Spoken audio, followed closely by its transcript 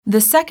The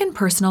second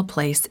personal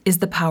place is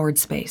the powered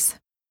space.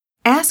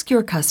 Ask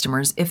your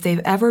customers if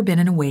they've ever been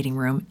in a waiting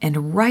room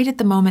and right at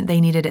the moment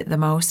they needed it the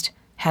most,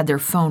 had their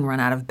phone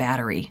run out of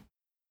battery.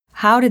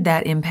 How did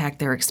that impact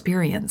their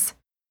experience?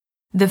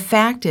 The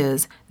fact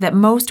is that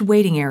most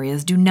waiting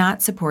areas do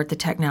not support the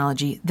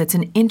technology that's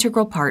an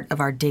integral part of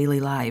our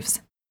daily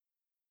lives.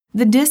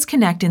 The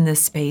disconnect in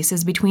this space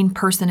is between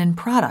person and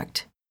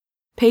product.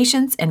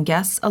 Patients and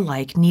guests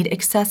alike need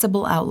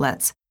accessible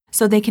outlets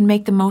so they can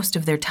make the most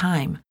of their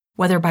time,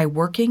 whether by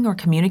working or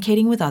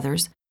communicating with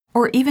others,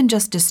 or even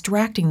just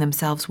distracting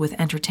themselves with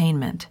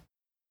entertainment.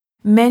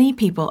 Many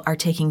people are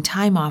taking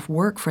time off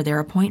work for their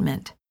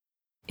appointment.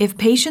 If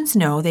patients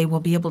know they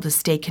will be able to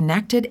stay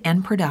connected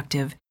and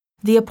productive,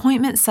 the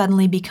appointment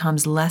suddenly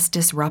becomes less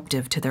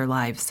disruptive to their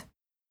lives.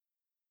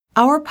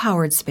 Our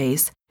powered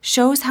space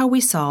shows how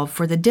we solve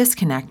for the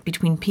disconnect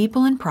between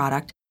people and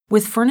product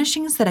with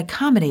furnishings that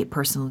accommodate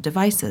personal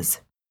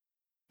devices.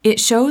 It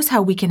shows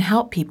how we can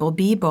help people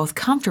be both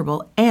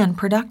comfortable and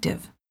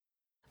productive.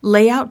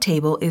 Layout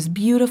Table is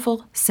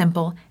beautiful,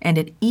 simple, and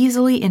it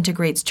easily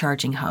integrates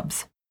charging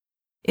hubs.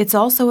 It's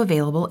also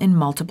available in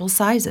multiple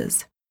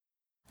sizes.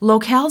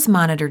 Locale's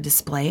monitor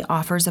display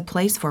offers a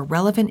place for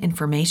relevant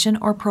information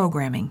or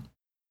programming.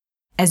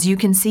 As you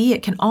can see,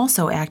 it can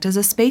also act as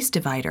a space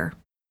divider.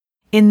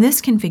 In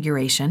this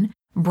configuration,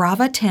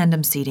 Brava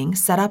tandem seating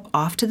set up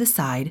off to the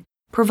side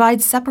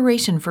provides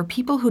separation for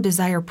people who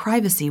desire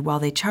privacy while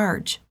they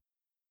charge.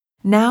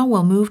 Now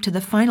we'll move to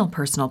the final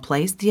personal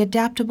place, the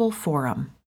adaptable forum.